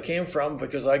you where they came from,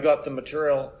 because I got the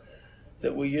material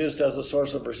that we used as a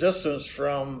source of resistance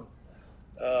from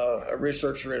a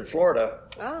researcher in Florida.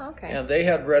 Oh, okay. And they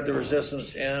had bred the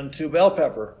resistance into bell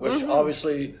pepper, which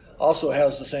obviously also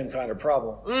has the same kind of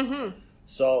problem.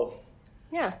 So,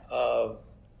 yeah.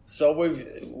 So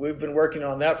we've been working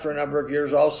on that for a number of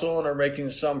years also, and are making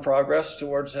some progress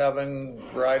towards having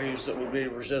varieties that would be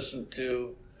resistant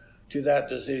to that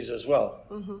disease as well.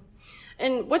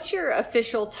 And what's your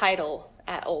official title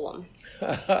at Olam?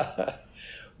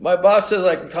 My boss says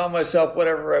I can call myself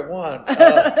whatever I want,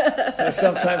 and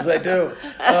sometimes I do.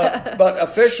 But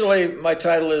officially, my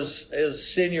title is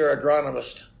senior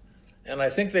agronomist, and I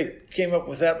think they came up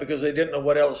with that because they didn't know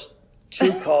what else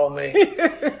to call me.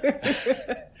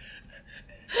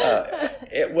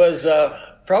 It was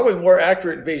probably more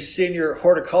accurate to be senior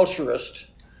horticulturist,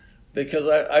 because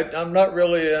I'm not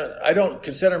really I don't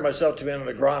consider myself to be an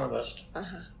agronomist,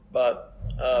 but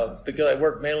because I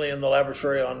work mainly in the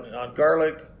laboratory on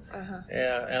garlic.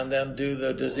 And then do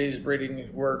the disease breeding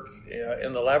work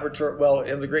in the laboratory,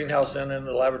 in the greenhouse and in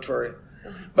the laboratory.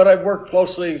 But I've worked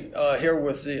closely here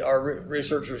with our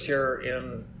researchers here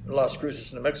in Las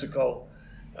Cruces, New Mexico,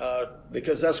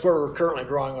 because that's where we're currently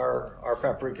growing our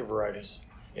paprika varieties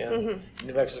in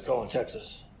New Mexico and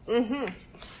Texas.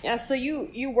 Yeah, so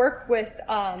you work with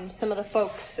some of the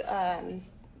folks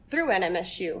through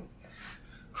NMSU.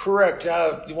 Correct.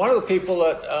 One of the people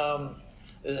that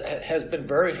has been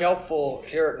very helpful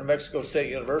here at New Mexico State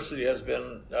University has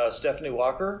been Stephanie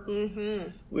Walker.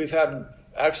 We've had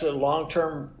actually a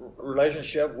long-term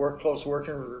relationship, close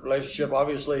working relationship.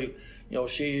 Obviously,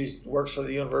 she works for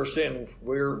the university and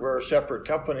we're a separate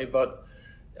company, but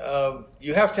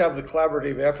you have to have the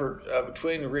collaborative effort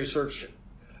between research,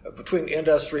 between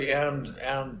industry and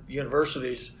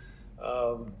universities.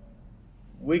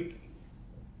 We,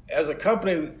 as a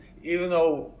company, even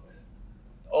though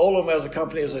Olam as a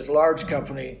company is a large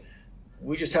company,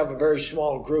 we just have a very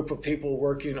small group of people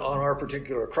working on our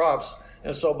particular crops.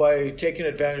 And so by taking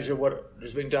advantage of what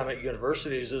is being done at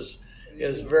universities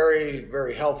is very,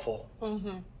 very helpful.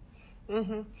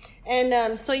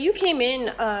 And so you came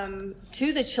in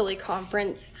to the Chili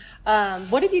Conference.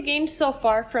 What have you gained so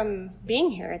far from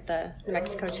being here at the New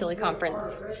Mexico Chili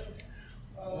Conference?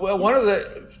 Well, one of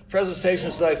the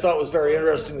presentations that I thought was very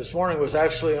interesting this morning was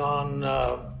actually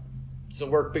on some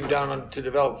work being done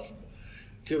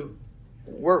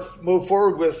move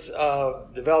forward with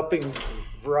developing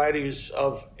varieties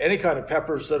of any kind of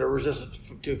peppers that are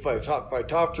resistant to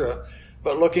Phytophthora,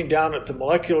 but looking down at the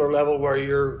molecular level where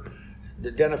you're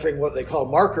identifying what they call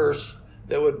markers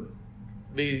that would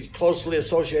be closely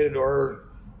associated or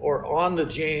on the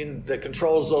gene that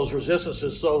controls those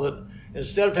resistances, so that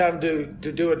instead of having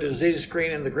to do a disease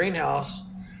screen in the greenhouse,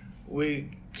 we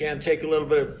can take a little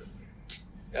bit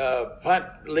of plant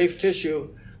leaf tissue,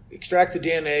 extract the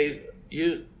DNA,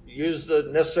 use the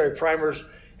necessary primers,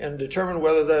 and determine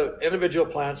whether the individual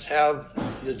plants have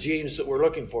the genes that we're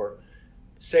looking for.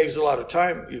 It saves a lot of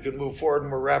time. You can move forward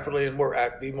more rapidly and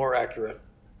be more accurate.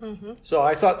 So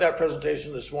I thought that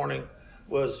presentation this morning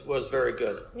was very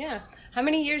good. Yeah. How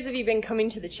many years have you been coming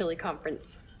to the Chili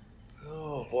Conference?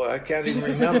 Oh boy, I can't even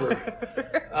remember.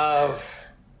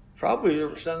 Probably in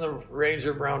the range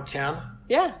of around 10.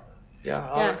 Yeah. Yeah,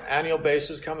 on an annual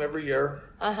basis, come every year.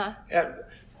 And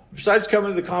besides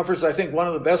coming to the conference, I think one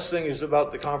of the best things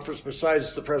about the conference,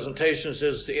 besides the presentations,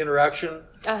 is the interaction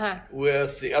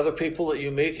with the other people that you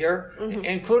meet here,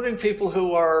 including people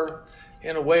who are,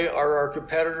 in a way, are our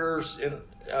competitors in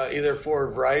either for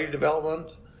variety development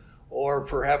or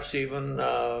perhaps even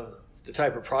the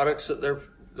type of products that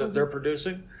they're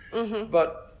producing.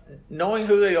 But knowing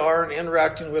who they are and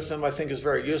interacting with them, I think, is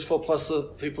very useful, plus the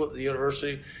people at the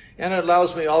university. And it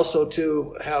allows me also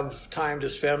to have time to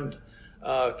spend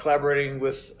collaborating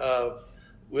with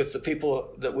the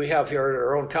people that we have here at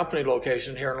our own company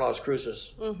location here in Las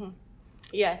Cruces.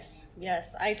 Yes,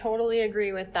 I totally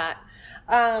agree with that.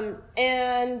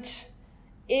 And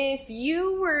if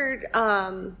you were,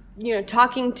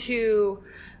 talking to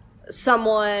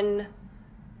someone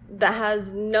that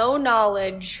has no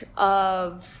knowledge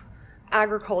of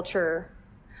agriculture,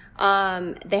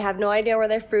 They have no idea where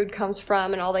their food comes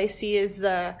from, and all they see is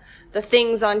the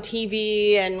things on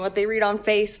TV and what they read on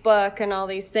Facebook and all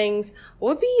these things.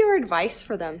 What would be your advice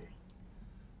for them?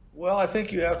 Well, I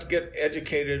think you have to get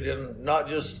educated and not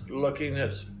just looking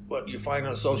at what you find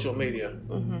on social media.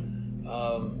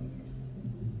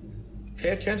 Pay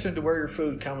attention to where your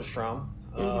food comes from.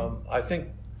 I think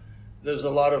there's a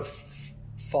lot of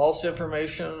false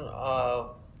information.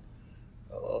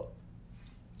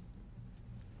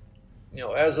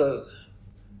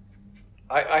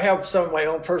 I have some of my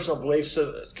own personal beliefs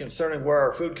concerning where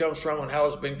our food comes from and how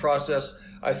it's being processed.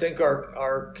 I think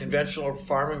our conventional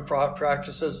farming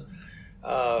practices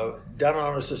done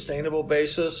on a sustainable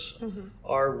basis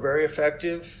are very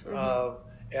effective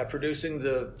at producing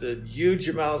the huge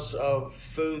amounts of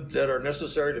food that are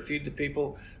necessary to feed the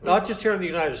people, not just here in the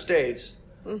United States,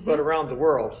 but around the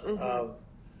world.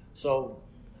 So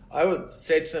I would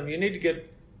say to them, you need to get,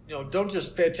 don't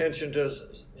just pay attention to,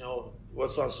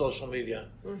 what's on social media.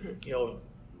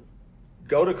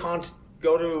 Go to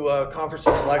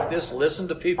conferences like this, listen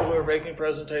to people who are making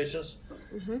presentations,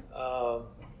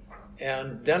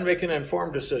 and then make an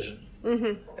informed decision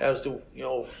as to,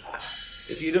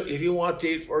 if you want to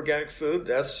eat organic food,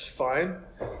 that's fine.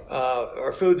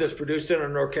 Or food that's produced in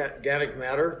an organic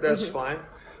manner, that's fine.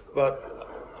 But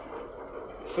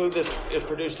food that is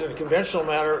produced in a conventional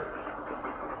manner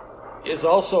is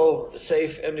also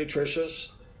safe and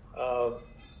nutritious.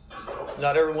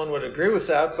 Not everyone would agree with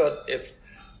that, but if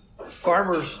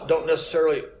farmers don't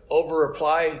necessarily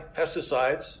over-apply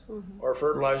pesticides or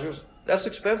fertilizers, that's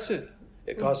expensive.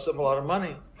 It costs them a lot of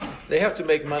money. They have to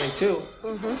make money too.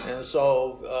 And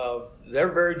so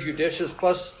they're very judicious.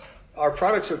 Plus, our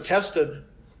products are tested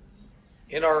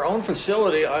in our own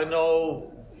facility. I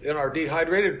know in our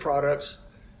dehydrated products,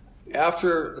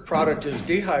 after the product is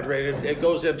dehydrated, it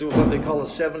goes into what they call a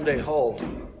 7-day hold.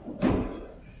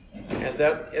 And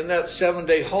that in that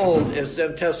 7-day hold is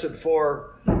then tested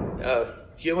for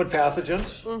human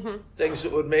pathogens, things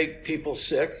that would make people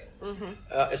sick.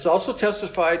 It's also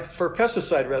testified for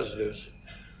pesticide residues.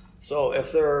 So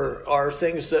if there are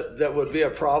things that would be a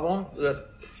problem that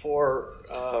for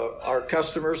our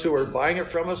customers who are buying it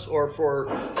from us or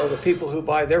the people who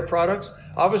buy their products,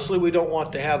 obviously we don't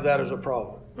want to have that as a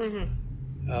problem.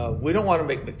 We don't want to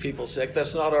make people sick.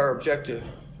 That's not our objective.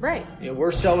 Right.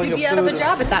 We're selling You'd be out of a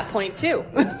job at that point too.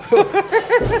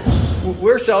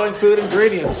 We're selling food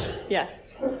ingredients.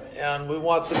 Yes. And we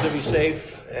want them to be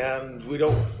safe, and we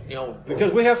don't,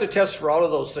 because we have to test for all of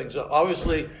those things.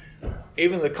 Obviously,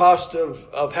 even the cost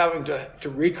of having to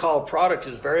recall product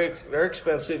is very, very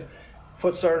expensive,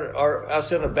 puts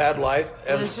us in a bad light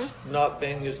as not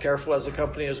being as careful as a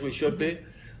company as we should be.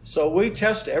 So we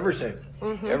test everything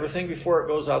before it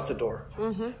goes out the door.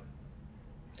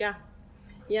 Yeah.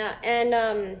 Yeah,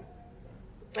 and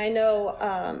I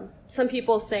know some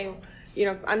people say,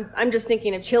 I'm just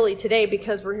thinking of chili today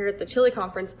because we're here at the chili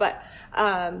conference, but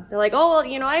they're like, oh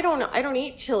well, I don't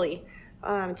eat chili.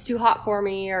 It's too hot for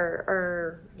me,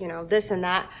 or this and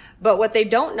that. But what they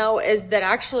don't know is that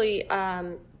actually,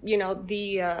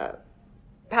 the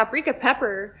paprika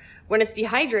pepper, when it's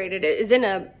dehydrated, it is in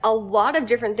a lot of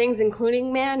different things,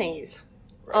 including mayonnaise,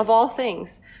 of all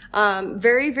things.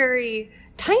 Very, very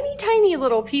tiny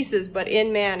little pieces, but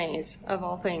in mayonnaise, of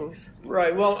all things.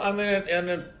 Right. Well, I mean, and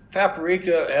in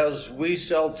paprika, as we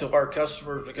sell to our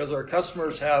customers, because our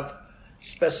customers have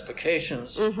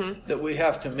specifications that we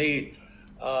have to meet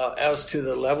as to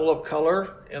the level of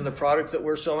color in the product that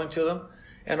we're selling to them,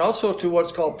 and also to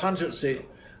what's called pungency,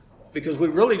 because we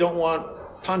really don't want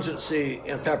pungency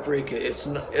in paprika. It's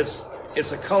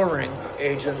a coloring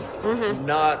agent,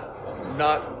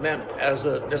 not meant as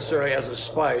necessarily as a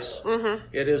spice.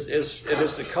 It is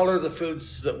the color of the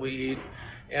foods that we eat,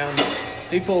 and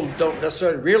people don't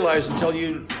necessarily realize until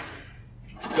you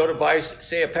go to buy,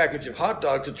 say, a package of hot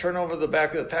dogs, to turn over the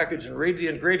back of the package and read the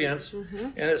ingredients,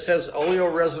 and it says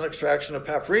oleoresin extraction of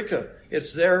paprika.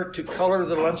 It's there to color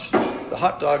the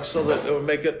hot dog so that it will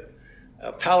make it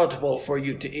palatable for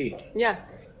you to eat. Yeah.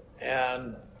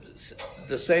 And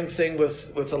the same thing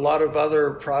with a lot of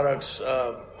other products.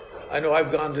 I know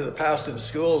I've gone to the past in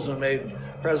schools and made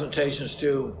presentations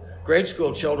to grade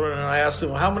school children, and I asked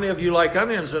them, well, how many of you like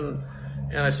onions? And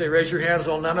I say, raise your hands.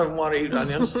 Well, none of them want to eat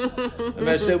onions. And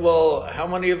I say, well, how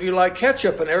many of you like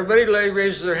ketchup? And everybody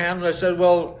raises their hand. And I said,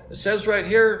 well, it says right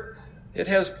here, it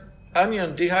has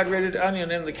dehydrated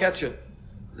onion in the ketchup.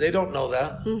 They don't know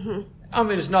that. I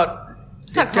mean, it's not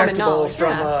detectable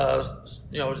from,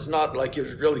 it's not like you're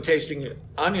really tasting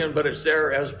onion, but it's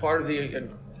there as part of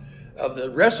the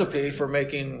recipe for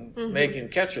making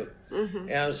ketchup.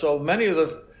 And so many of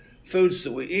foods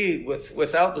that we eat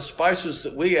without the spices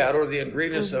that we add or the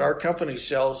ingredients that our company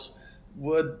sells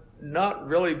would not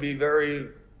really be very,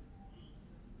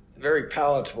 very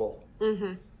palatable.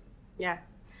 Yeah.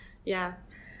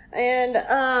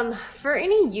 And for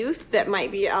any youth that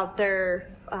might be out there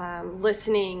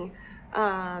listening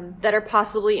that are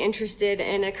possibly interested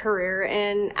in a career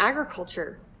in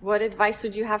agriculture, what advice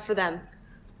would you have for them?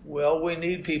 Well, we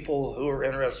need people who are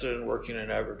interested in working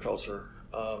in agriculture.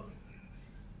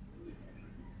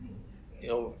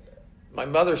 My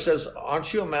mother says,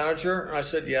 "Aren't you a manager?" And I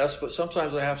said, "Yes, but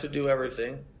sometimes I have to do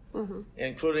everything."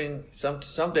 Including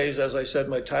some days, as I said,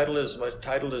 my title is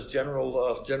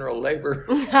general labor.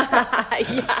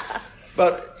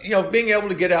 But being able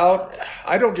to get out,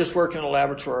 I don't just work in a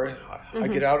laboratory. I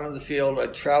get out in the field. I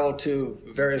travel to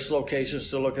various locations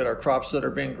to look at our crops that are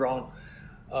being grown.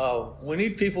 We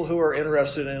need people who are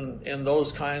interested in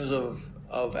those kinds of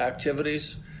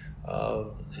activities,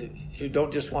 who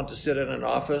don't just want to sit in an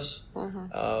office.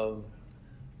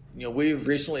 We've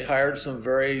recently hired some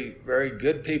very, very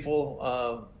good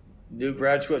people, new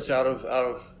graduates out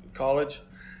of college.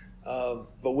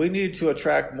 But we need to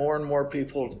attract more and more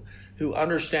people who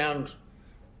understand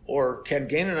or can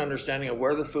gain an understanding of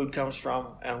where the food comes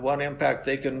from and what impact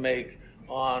they can make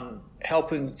on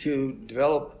helping to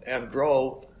develop and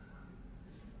grow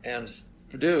and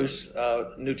produce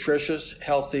nutritious,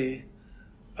 healthy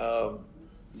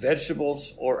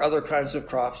vegetables or other kinds of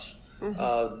crops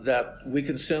that we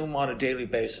consume on a daily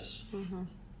basis.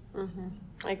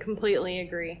 I completely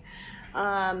agree.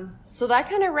 So that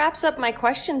kind of wraps up my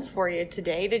questions for you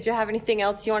today. Did you have anything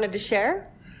else you wanted to share?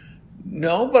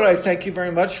 No, but I thank you very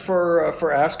much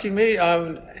for asking me.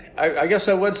 I guess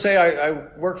I would say I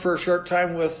worked for a short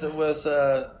time with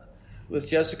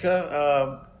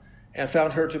Jessica and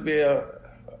found her to be a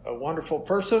wonderful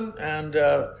person, and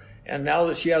now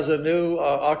that she has a new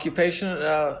occupation,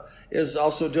 is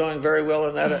also doing very well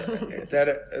in that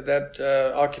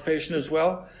occupation as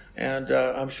well, and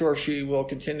I'm sure she will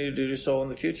continue to do so in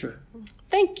the future.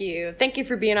 Thank you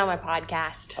for being on my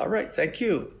podcast. All right, thank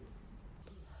you.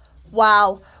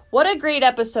 Wow, what a great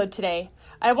episode today.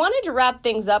 I wanted to wrap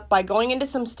things up by going into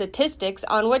some statistics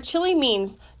on what chili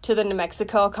means to the New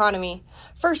Mexico economy.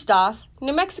 First off,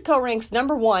 New Mexico ranks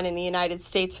number 1 in the United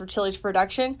States for chili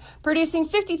production, producing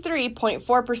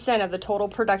 53.4% of the total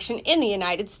production in the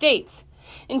United States.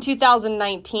 In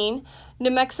 2019,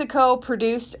 New Mexico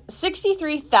produced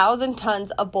 63,000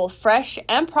 tons of both fresh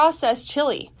and processed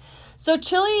chili. So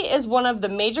chili is one of the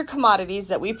major commodities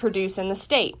that we produce in the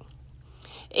state.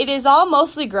 It is all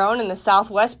mostly grown in the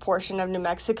southwest portion of New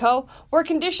Mexico, where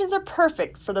conditions are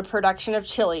perfect for the production of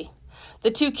chili.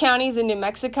 The 2 counties in New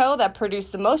Mexico that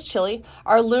produce the most chili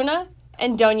are Luna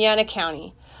and Doña Ana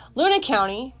County. Luna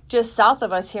County, just south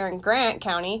of us here in Grant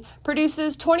County,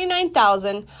 produces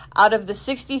 29,000 out of the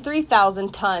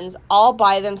 63,000 tons all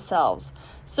by themselves.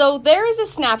 So there is a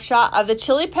snapshot of the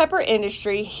chili pepper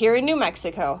industry here in New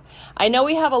Mexico. I know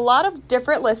we have a lot of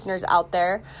different listeners out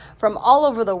there from all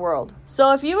over the world.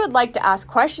 So if you would like to ask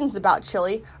questions about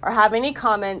chili or have any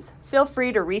comments, feel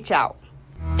free to reach out.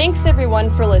 Thanks everyone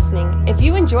for listening. If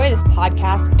you enjoy this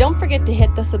podcast, don't forget to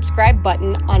hit the subscribe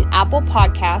button on Apple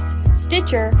Podcasts,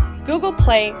 Stitcher, Google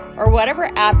Play, or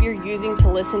whatever app you're using to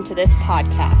listen to this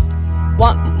podcast.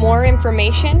 Want more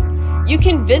information? You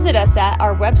can visit us at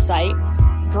our website,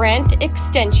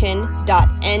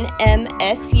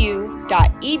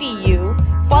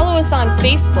 grantextension.nmsu.edu. Follow us on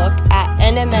Facebook at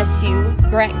NMSU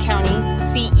Grant County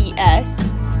CES,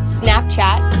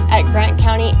 Snapchat at Grant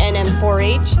County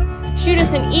NM4H. Shoot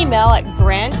us an email at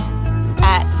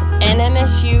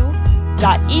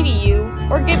grant@nmsu.edu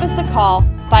or give us a call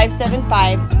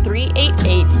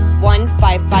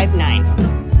 575-388-1559.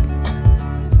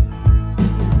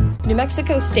 New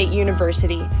Mexico State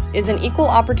University is an equal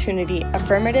opportunity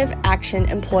affirmative action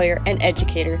employer and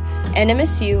educator,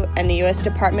 NMSU and the U.S.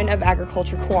 Department of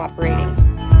Agriculture cooperating.